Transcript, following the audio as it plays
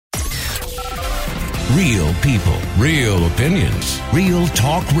Real people, real opinions, real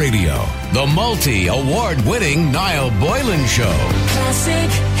talk radio. The multi-award-winning Niall Boylan Show.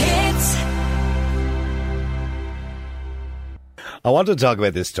 Classic hits. I want to talk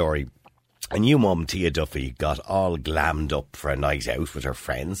about this story. A new mum, Tia Duffy, got all glammed up for a night out with her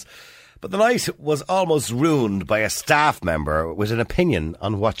friends. But the night was almost ruined by a staff member with an opinion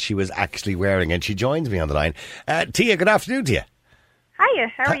on what she was actually wearing. And she joins me on the line. Tia, good afternoon to you.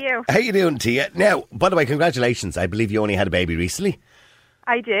 Hiya, how are you? How you doing, Tia? Now, by the way, congratulations. I believe you only had a baby recently.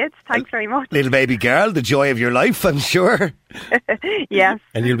 I did. Thanks very much. Little baby girl, the joy of your life, I'm sure. Yes.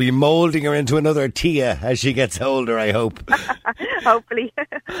 And you'll be moulding her into another Tia as she gets older, I hope. Hopefully.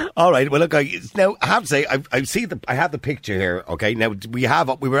 All right. Well, look, now I have to say, I have the picture here. Okay. Now we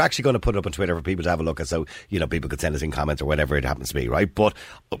were actually going to put it up on Twitter for people to have a look at, so people could send us in comments or whatever it happens to be, right? But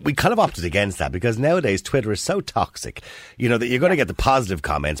we kind of opted against that because nowadays Twitter is so toxic, that you're going to get the positive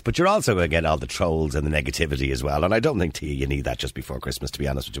comments, but you're also going to get all the trolls and the negativity as well. And I don't think, Tia, you need that just before Christmas, to be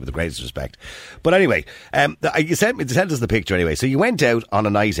honest with you, with the greatest respect. But anyway, you sent us the picture anyway. So you went out on a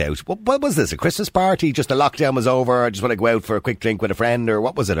night out. What was this? A Christmas party? Just the lockdown was over? I just want to go out for a quick drink with a friend, or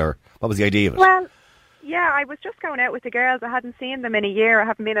what was it? Or what was the idea of it? Well, yeah, I was just going out with the girls. I hadn't seen them in a year. I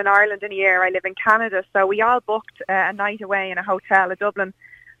haven't been in Ireland in a year. I live in Canada. So we all booked a night away in a hotel, a Dublin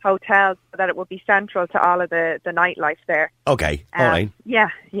hotel, so that it would be central to all of the nightlife there. Okay, all right. Yeah.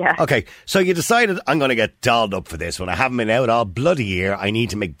 Okay, so you decided, I'm going to get dolled up for this one. I haven't been out all bloody year. I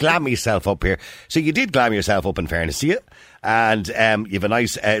need to glam myself up here. So you did glam yourself up, in fairness to you. And you have a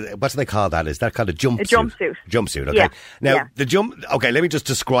nice, what do they call that? Is that called a jumpsuit? A jumpsuit. Jumpsuit, okay. Yeah. Now, okay, let me just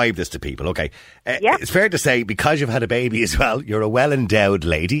describe this to people, okay. It's fair to say, because you've had a baby as well, you're a well-endowed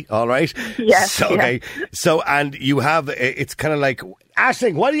lady, all right? Yes. So, okay, so, and you have, it's kind of like,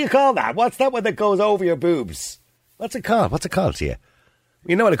 Aisling, what do you call that? What's that one that goes over your boobs? What's it called? What's it called to you?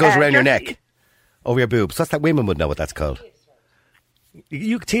 You know when it goes around your neck? Over your boobs. What's that? Women would know what that's called.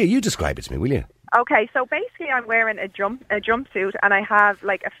 Tia, you describe it to me, will you? Okay, so basically I'm wearing a jumpsuit and I have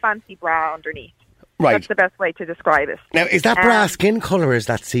like a fancy bra underneath. Right. That's the best way to describe it. Now, is that bra skin colour or is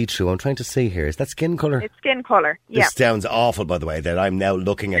that see-through? I'm trying to see here. Is that skin colour? It's skin colour, yeah. This sounds awful, by the way, that I'm now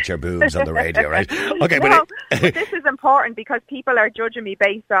looking at your boobs on the radio, right? Okay, but this is important because people are judging me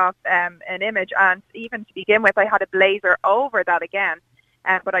based off an image, and even to begin with, I had a blazer over that again,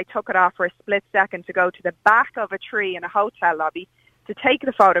 but I took it off for a split second to go to the back of a tree in a hotel lobby to take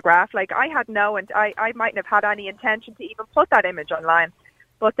the photograph. Like, I mightn't have had any intention to even put that image online.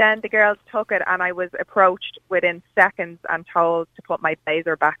 But then the girls took it and I was approached within seconds and told to put my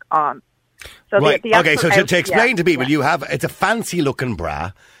blazer back on. So right. Okay, so to explain to people, it's a fancy looking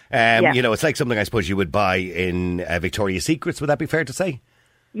bra. It's like something I suppose you would buy in Victoria's Secrets. Would that be fair to say?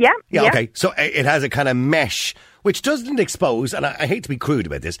 Yeah. Okay. So it has a kind of mesh, which doesn't expose, and I hate to be crude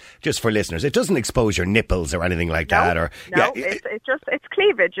about this, just for listeners, it doesn't expose your nipples or anything like that. It's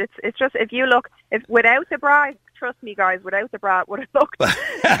cleavage. It's just, if without the bra, trust me guys, without the bra it would have looked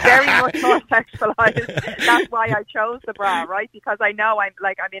very much more sexualised. That's why I chose the bra, right? Because I know I'm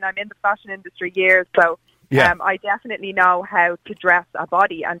in the fashion industry years, so I definitely know how to dress a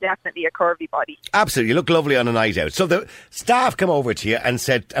body, and definitely a curvy body. Absolutely. You look lovely on a night out. So the staff come over to you and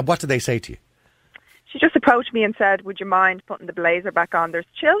said, what did they say to you? She just approached me and said, would you mind putting the blazer back on? There's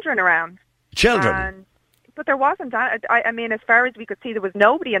children around. Children? But there wasn't. I mean, as far as we could see, there was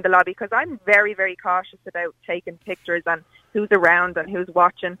nobody in the lobby, because I'm very, very cautious about taking pictures and who's around and who's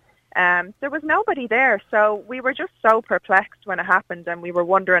watching. There was nobody there. So we were just so perplexed when it happened, and we were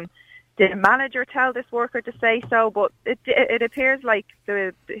wondering, did the manager tell this worker to say so? But it appears like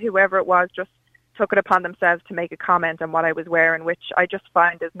whoever it was just took it upon themselves to make a comment on what I was wearing, which I just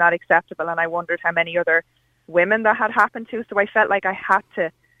find is not acceptable. And I wondered how many other women that had happened to. So I felt like I had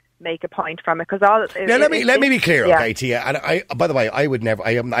to make a point from it, because let me be clear, okay, Tia. And I, by the way, I would never.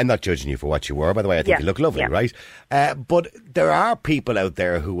 I'm not judging you for what you were. By the way, I think you look lovely, right? But there are people out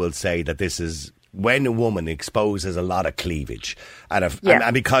there who will say that this is when a woman exposes a lot of cleavage,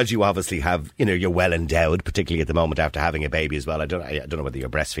 and because you obviously have, you're well endowed, particularly at the moment after having a baby as well. I don't know whether you're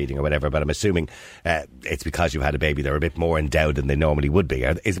breastfeeding or whatever, but I'm assuming it's because you've had a baby. They're a bit more endowed than they normally would be.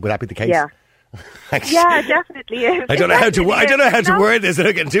 Would that be the case? Yeah. Yeah, it definitely is. I don't know how to word this. I'm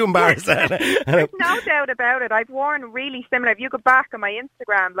getting too embarrassed. There's no doubt about it. I've worn really similar. If you go back on my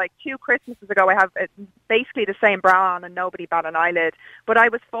Instagram, like 2 Christmases ago, I have basically the same bra on and nobody bat an eyelid. But I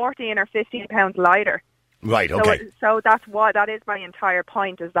was 14 or 15 pounds lighter. Right. Okay. So that is my entire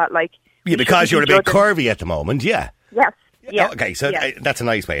point. Is that because you're a bit curvy at the moment. Yeah. Yes. Yeah. Okay, so that's a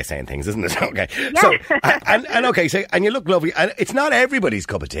nice way of saying things, isn't it? Okay. Yeah. So, and you look lovely. And it's not everybody's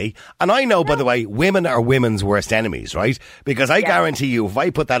cup of tea. And I know, by the way, women are women's worst enemies, right? Because I guarantee you, if I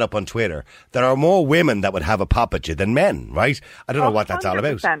put that up on Twitter, there are more women that would have a pop at you than men, right? I don't know what that's all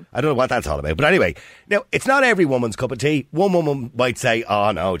about. 100%. I don't know what that's all about. But anyway, now, it's not every woman's cup of tea. One woman might say,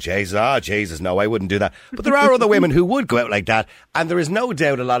 oh, no, Jesus, no, I wouldn't do that. But there are other women who would go out like that. And there is no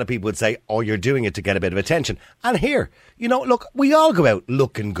doubt a lot of people would say, oh, you're doing it to get a bit of attention. And here, look, we all go out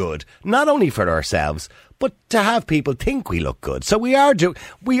looking good, not only for ourselves, but to have people think we look good. So we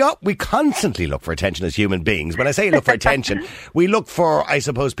constantly look for attention as human beings. When I say look for attention, we look for, I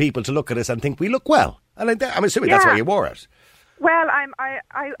suppose, people to look at us and think we look well. And I'm assuming that's why you wore it. Well,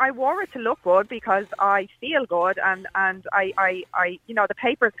 I wore it to look good because I feel good, and I the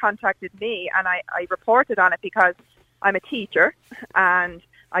papers contacted me and I reported on it because I'm a teacher and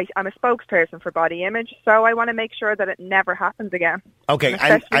I'm a spokesperson for body image, so I want to make sure that it never happens again. Okay,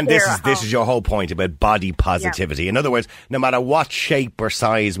 and this is your whole point about body positivity. In other words, no matter what shape or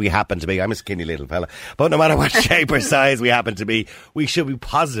size we happen to be, I'm a skinny little fella, but no matter what shape or size we happen to be, we should be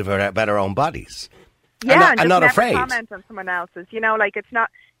positive about our own bodies. Yeah, and not never afraid. Comment on someone else's. It's not.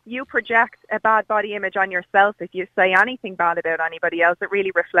 You project a bad body image on yourself. If you say anything bad about anybody else, it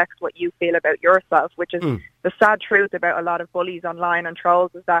really reflects what you feel about yourself, which is the sad truth about a lot of bullies online and trolls,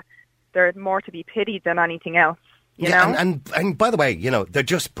 is that they're more to be pitied than anything else. You know? And by the way, they're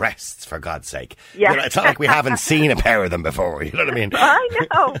just breasts, for God's sake. Yeah. It's not like we haven't seen a pair of them before, you know what I mean? I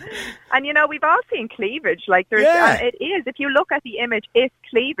know. And, we've all seen cleavage. Like, it is. If you look at the image, it's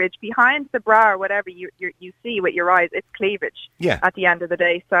cleavage. Behind the bra or whatever you see with your eyes, it's cleavage at the end of the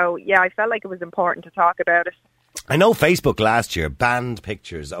day. So, I felt like it was important to talk about it. I know Facebook last year banned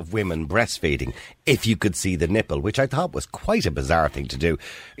pictures of women breastfeeding if you could see the nipple, which I thought was quite a bizarre thing to do.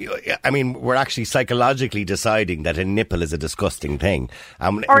 I mean, we're actually psychologically deciding that a nipple is a disgusting thing.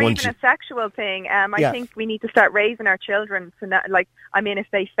 Or even a sexual thing. I think we need to start raising our children to not, if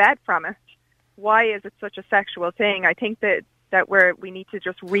they fed from it, why is it such a sexual thing? I think that we need to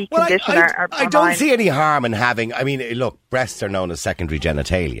just recondition our I don't see any harm in having, look, breasts are known as secondary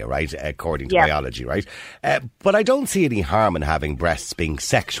genitalia, right, according to biology, right? But I don't see any harm in having breasts being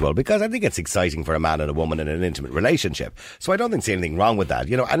sexual, because I think it's exciting for a man and a woman in an intimate relationship. So I don't think there's anything wrong with that,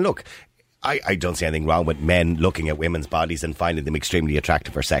 and look, I don't see anything wrong with men looking at women's bodies and finding them extremely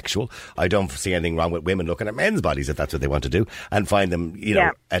attractive or sexual. I don't see anything wrong with women looking at men's bodies, if that's what they want to do, and find them,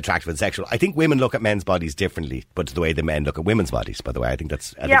 attractive and sexual. I think women look at men's bodies differently, but to the way the men look at women's bodies, by the way. I think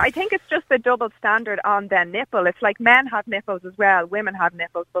that's... I think it's just the double standard on their nipple. It's like men have nipples as well, women have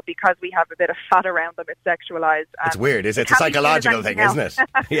nipples, but because we have a bit of fat around them, it's sexualised. It's weird, isn't it? It's a psychological thing, isn't it?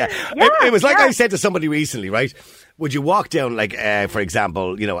 It was like I said to somebody recently, right? Would you walk down, for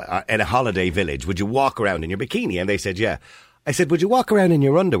example, in a holiday village, would you walk around in your bikini? And they said, yeah. I said, would you walk around in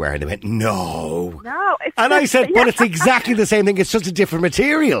your underwear? And they went, no. No. And I said, but it's exactly the same thing. It's just a different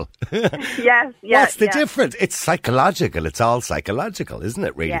material. Yes. What's the difference? It's psychological. It's all psychological, isn't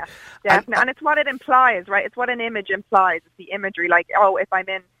it, really? Yeah, definitely. And it's what it implies, right? It's what an image implies. It's the imagery. Like,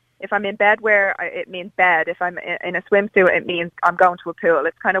 if I'm in bedwear, it means bed. If I'm in a swimsuit, it means I'm going to a pool.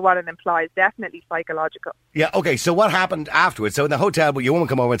 It's kind of what it implies. Definitely psychological. Yeah, okay, so what happened afterwards? So in the hotel, your woman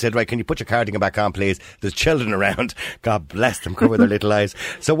come over and said, right, can you put your cardigan back on, please? There's children around. God bless them, cover their little eyes.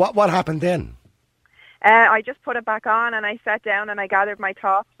 So what happened then? I just put it back on and I sat down and I gathered my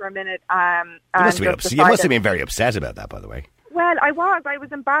thoughts for a minute. You must have been very upset about that, by the way. Well, I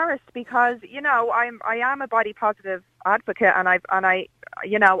was embarrassed because, I am a body positive advocate, and I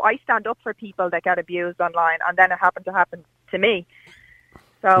stand up for people that get abused online, and then it happened to happen to me.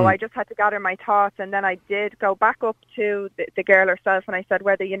 So I just had to gather my thoughts, and then I did go back up to the girl herself, and I said,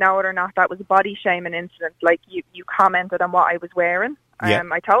 whether you know it or not, that was a body shaming incident. Like, you commented on what I was wearing.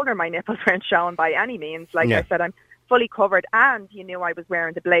 I told her my nipples weren't shown by any means. I said, I'm fully covered, and you knew I was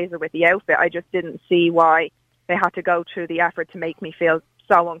wearing the blazer with the outfit. I just didn't see why they had to go through the effort to make me feel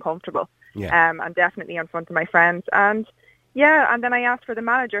so uncomfortable. And definitely in front of my friends. And then I asked for the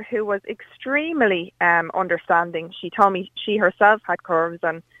manager, who was extremely understanding. She told me she herself had curves,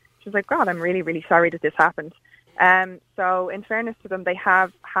 and she was like, God, I'm really, really sorry that this happened. So in fairness to them, they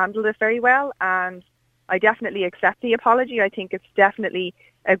have handled it very well, and I definitely accept the apology. I think it's definitely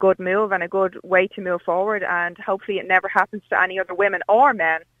a good move and a good way to move forward, and hopefully it never happens to any other women or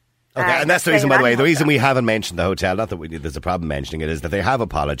men. Okay, and that's the reason, by the way, the reason we haven't mentioned the hotel, not that there's a problem mentioning it, is that they have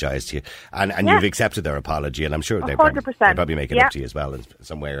apologised to you, and you've accepted their apology, and I'm sure they probably make it up to you as well in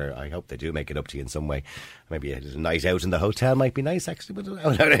some way, or I hope they do make it up to you in some way. Maybe a night out in the hotel might be nice, actually. But,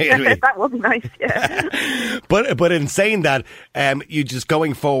 that would be nice, yeah. but in saying that, you just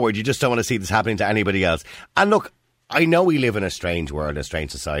going forward, you just don't want to see this happening to anybody else. And look, I know we live in a strange world, a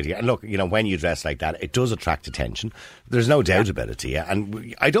strange society. And look, when you dress like that, it does attract attention. There's no doubt about it, Tia.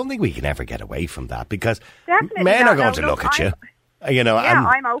 And I don't think we can ever get away from that because Definitely men not. are going to look at you.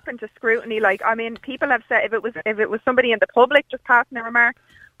 I'm open to scrutiny. People have said if it was somebody in the public just passing a remark,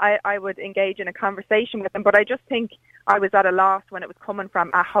 I would engage in a conversation with them. But I just think I was at a loss when it was coming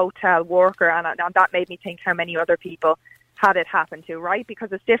from a hotel worker, and that made me think how many other people had it happen to, right?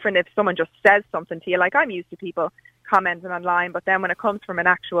 Because it's different if someone just says something to you. Like, I'm used to people commenting online, but then when it comes from an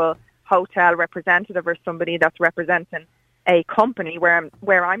actual hotel representative or somebody that's representing a company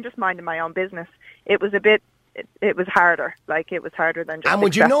where I'm just minding my own business, it was a bit. It was harder. Like, it was harder than just. And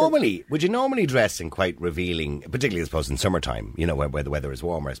would you normally dress in quite revealing, particularly I suppose in summertime, where the weather is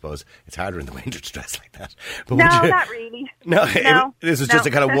warmer? I suppose it's harder in the winter to dress like that. But not really. No, this was just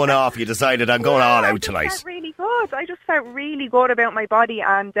a kind of one-off. You decided I'm going all out tonight. I felt really good. I just felt really good about my body,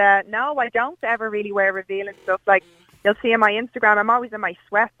 and no, I don't ever really wear revealing stuff. Like, you'll see on my Instagram, I'm always in my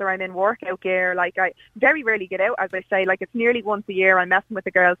sweats or I'm in workout gear. Like, I very rarely get out, as I say. Like, it's nearly once a year I'm messing with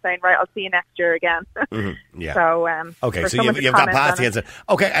the girls saying, right, I'll see you next year again. Mm-hmm. Yeah. So, okay, so you've got past the answer.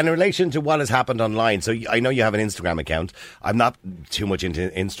 Okay, and in relation to what has happened online, so I know you have an Instagram account. I'm not too much into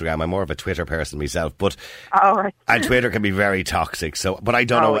Instagram. I'm more of a Twitter person myself. But right. And Twitter can be very toxic. So, but I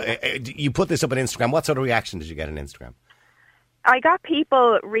don't know. Yeah. You put this up on Instagram. What sort of reaction did you get on Instagram? I got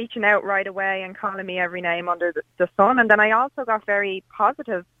people reaching out right away and calling me every name under the sun, and then I also got very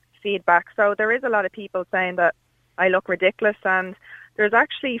positive feedback. So there is a lot of people saying that I look ridiculous, and there's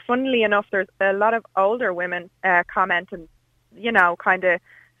actually, funnily enough, there's a lot of older women commenting, kind of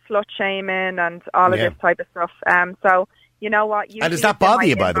slut-shaming and all of this type of stuff. So, you know what? And does that bother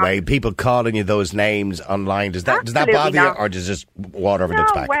you, by the way, people calling you those names online? Does that bother you, or does it just water over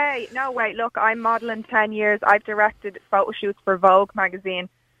duck's back? No way. Look, I'm modelling 10 years. I've directed photo shoots for Vogue magazine.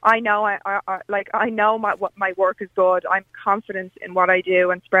 I know, I know what my work is good. I'm confident in what I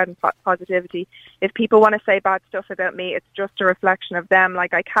do and spreading positivity. If people want to say bad stuff about me, it's just a reflection of them.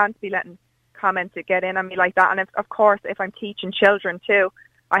 Like, I can't be letting comments get in on me like that. And of course, if I'm teaching children too,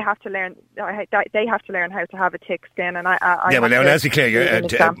 I have to learn. They have to learn how to have a thick skin, and let's be clear.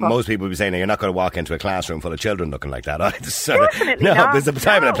 Most people would be saying, you're not going to walk into a classroom full of children looking like that. Definitely not. There's a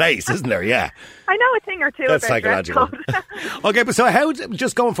time and a place, isn't there? Yeah. I know a thing or two. That's about psychological. Okay, but so how?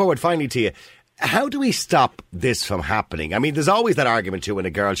 Just going forward, finally, to you. How do we stop this from happening? I mean, there's always that argument too when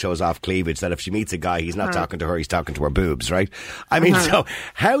a girl shows off cleavage that if she meets a guy, he's not talking to her, he's talking to her boobs, right? I mean, so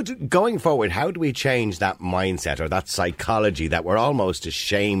going forward, how do we change that mindset or that psychology that we're almost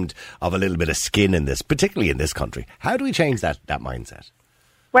ashamed of a little bit of skin in this, particularly in this country? How do we change that mindset?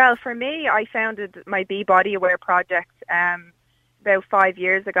 Well, for me, I founded my Be Body Aware project about 5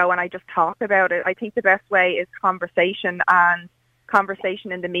 years ago, and I just talk about it. I think the best way is conversation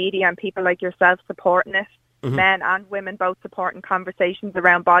in the media, and people like yourself supporting it, men and women both supporting conversations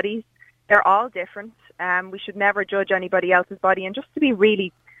around bodies. They're all different. We should never judge anybody else's body, and just to be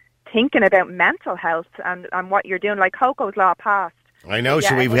really thinking about mental health and what you're doing. Like Coco's Law passed. I know.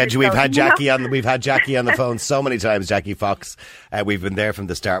 We've had Jackie on the phone so many times. Jackie Fox. We've been there from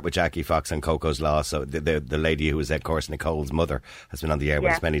the start with Jackie Fox and Coco's Law. So the lady who was, of course, Nicole's mother has been on the air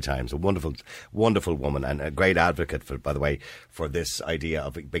with us many times. A wonderful, wonderful woman and a great advocate for, by the way, for this idea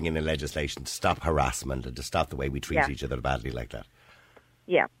of bringing in legislation to stop harassment and to stop the way we treat each other badly like that.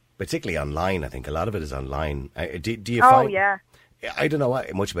 Yeah. Particularly online. I think a lot of it is online. Do you find? Oh yeah. I don't know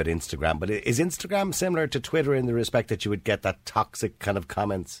much about Instagram, but is Instagram similar to Twitter in the respect that you would get that toxic kind of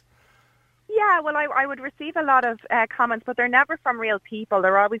comments? Yeah, well, I would receive a lot of comments, but they're never from real people.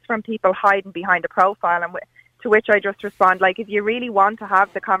 They're always from people hiding behind a profile, and to which I just respond, like, if you really want to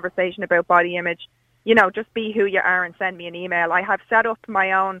have the conversation about body image, just be who you are and send me an email. I have set up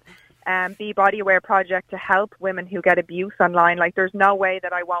my own Be Body Aware project to help women who get abuse online. Like, there's no way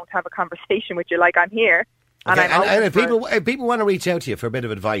that I won't have a conversation with you. Like, I'm here. Okay, and if people want to reach out to you for a bit of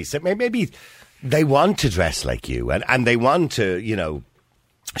advice, maybe they want to dress like you and they want to,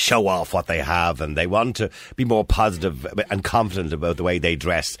 show off what they have and they want to be more positive and confident about the way they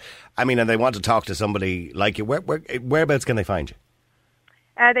dress. I mean, and they want to talk to somebody like you. Whereabouts can they find you?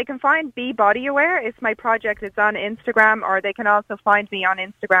 They can find Be Body Aware. It's my project. It's on Instagram, or they can also find me on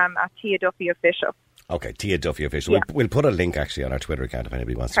Instagram at Tia Duffy Official. Okay, Tia Duffy Official. Yeah. We'll put a link actually on our Twitter account if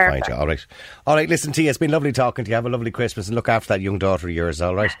anybody wants to find you. All right. Listen, Tia, it's been lovely talking to you. Have a lovely Christmas and look after that young daughter of yours.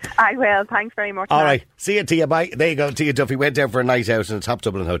 All right. I will. Thanks very much. All right. See you, Tia. Bye. There you go. Tia Duffy went out for a night out in a top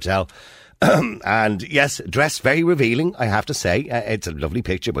Dublin hotel. And yes, dressed very revealing, I have to say. It's a lovely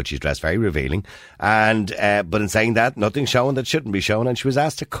picture, but she's dressed very revealing. And but in saying that, nothing showing that shouldn't be shown, and she was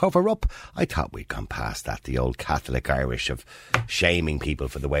asked to cover up. I thought we'd gone past that, the old Catholic Irish of shaming people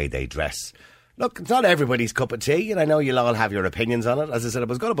for the way they dress. Look, it's not everybody's cup of tea, and I know you'll all have your opinions on it. As I said, I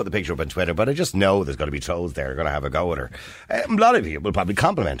was going to put the picture up on Twitter, but I just know there's going to be trolls there who are going to have a go at her. A lot of you will probably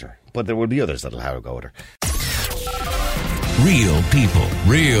compliment her, but there will be others that'll have a go at her. Real people,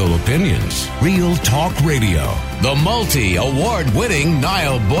 real opinions, real talk radio. The multi-award winning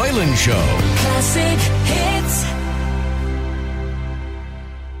Niall Boylan Show. Classic hits.